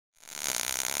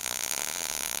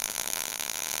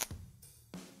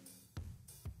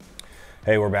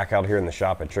Hey, we're back out here in the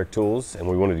shop at Trick Tools, and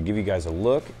we wanted to give you guys a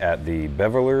look at the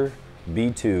Beveler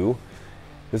B2.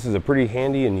 This is a pretty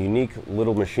handy and unique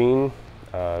little machine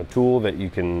tool that you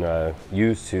can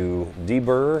use to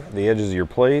deburr the edges of your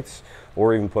plates,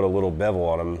 or even put a little bevel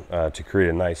on them to create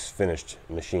a nice finished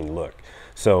machine look.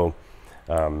 So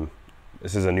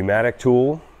this is a pneumatic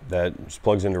tool that just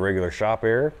plugs into regular shop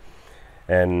air,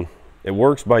 and it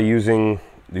works by using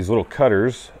these little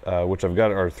cutters, which I've got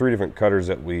are 3 different cutters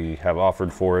that we have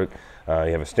offered for it. You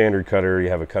have a standard cutter, you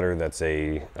have a cutter that's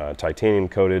a titanium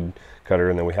coated cutter,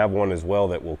 and then we have one as well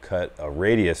that will cut a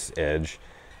radius edge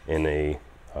in the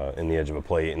edge of a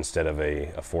plate instead of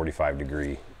a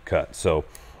 45-degree cut. So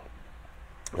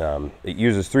it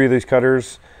uses 3 of these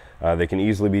cutters. They can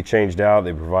easily be changed out.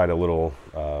 They provide a little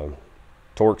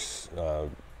Torx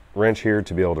wrench here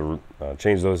to be able to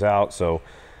change those out. So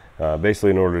basically,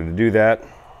 in order to do that,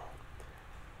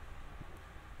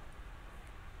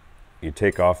 you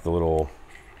take off the little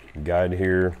guide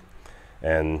here,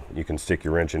 and you can stick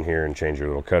your wrench in here and change your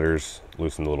little cutters,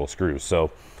 loosen the little screws. So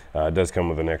it does come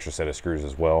with an extra set of screws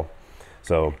as well.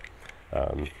 So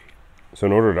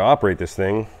in order to operate this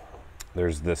thing,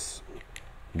 there's this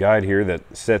guide here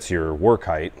that sets your work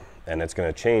height, and it's going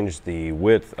to change the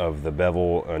width of the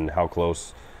bevel and how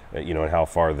close, and how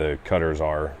far the cutters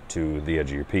are to the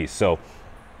edge of your piece. So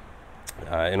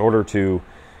in order to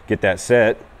get that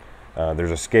set,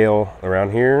 there's a scale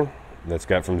around here that's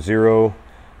got from 0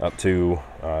 up to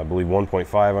I believe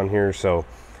 1.5 on here. So you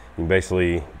can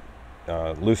basically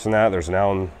loosen that. There's an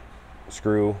Allen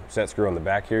screw, set screw on the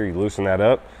back here. You loosen that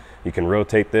up. You can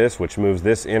rotate this, which moves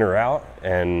this in or out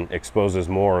and exposes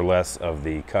more or less of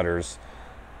the cutters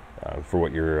for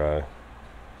what your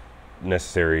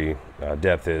necessary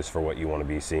depth is for what you want to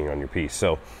be seeing on your piece.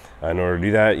 So in order to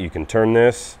do that, you can turn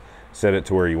this, set it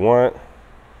to where you want,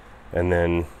 and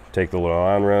then take the little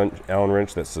Allen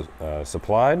wrench that's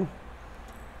supplied,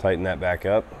 tighten that back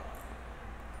up,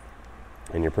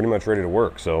 and you're pretty much ready to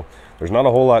work. So there's not a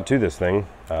whole lot to this thing.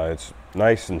 It's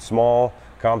nice and small,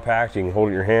 compact. You can hold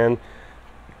it in your hand.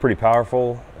 Pretty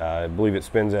powerful. I believe it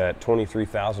spins at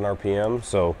 23,000 RPM,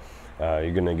 so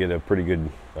you're going to get a pretty good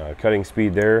cutting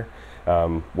speed there. We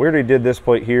already did this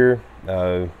plate here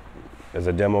as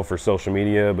a demo for social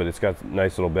media, but it's got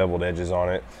nice little beveled edges on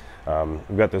it.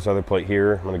 We've got this other plate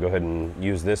here. I'm going to go ahead and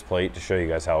use this plate to show you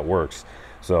guys how it works.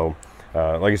 So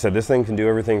like I said, this thing can do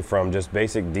everything from just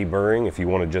basic deburring, if you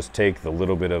want to just take the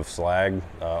little bit of slag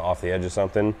off the edge of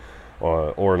something,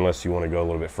 or unless you want to go a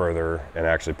little bit further and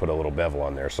actually put a little bevel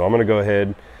on there. So I'm going to go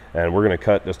ahead and we're going to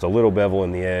cut just a little bevel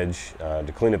in the edge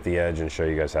to clean up the edge and show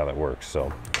you guys how that works.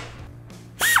 So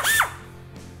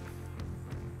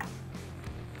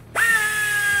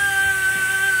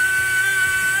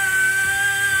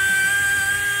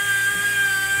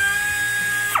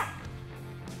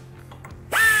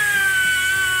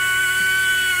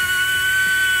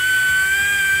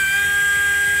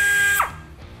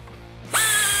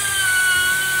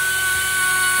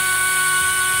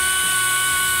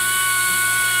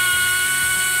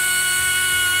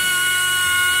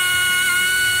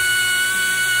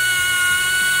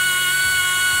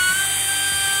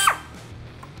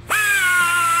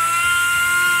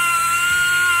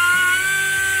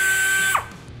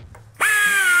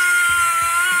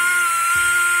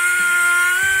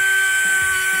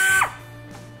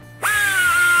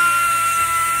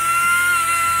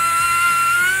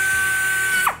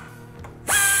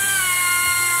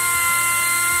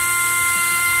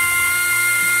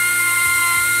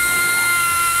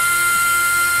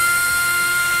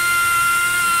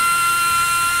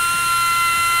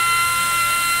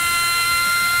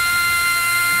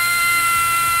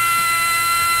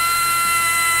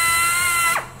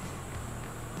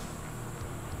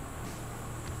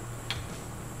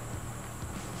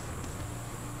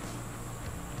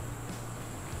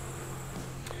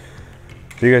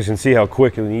So you guys can see how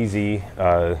quick and easy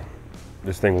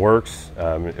this thing works.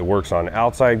 It works on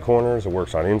outside corners, it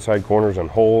works on inside corners, on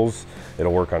holes,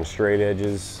 it'll work on straight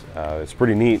edges. It's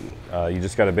pretty neat. You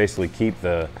just got to basically keep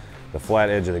the flat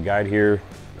edge of the guide here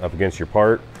up against your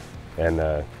part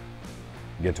and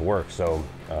get to work. So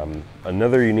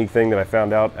another unique thing that I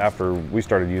found out after we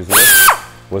started using it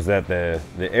was that the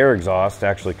air exhaust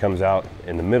actually comes out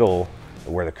in the middle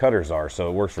where the cutters are. So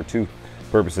it works for 2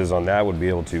 purposes on that. Would be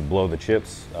able to blow the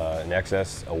chips in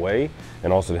excess away,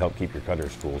 and also to help keep your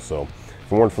cutters cool. So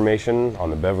for more information on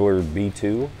the Beveler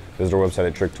B2, visit our website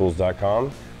at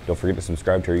Trick-Tools.com. Don't forget to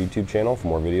subscribe to our YouTube channel for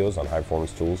more videos on high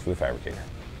performance tools for the fabricator.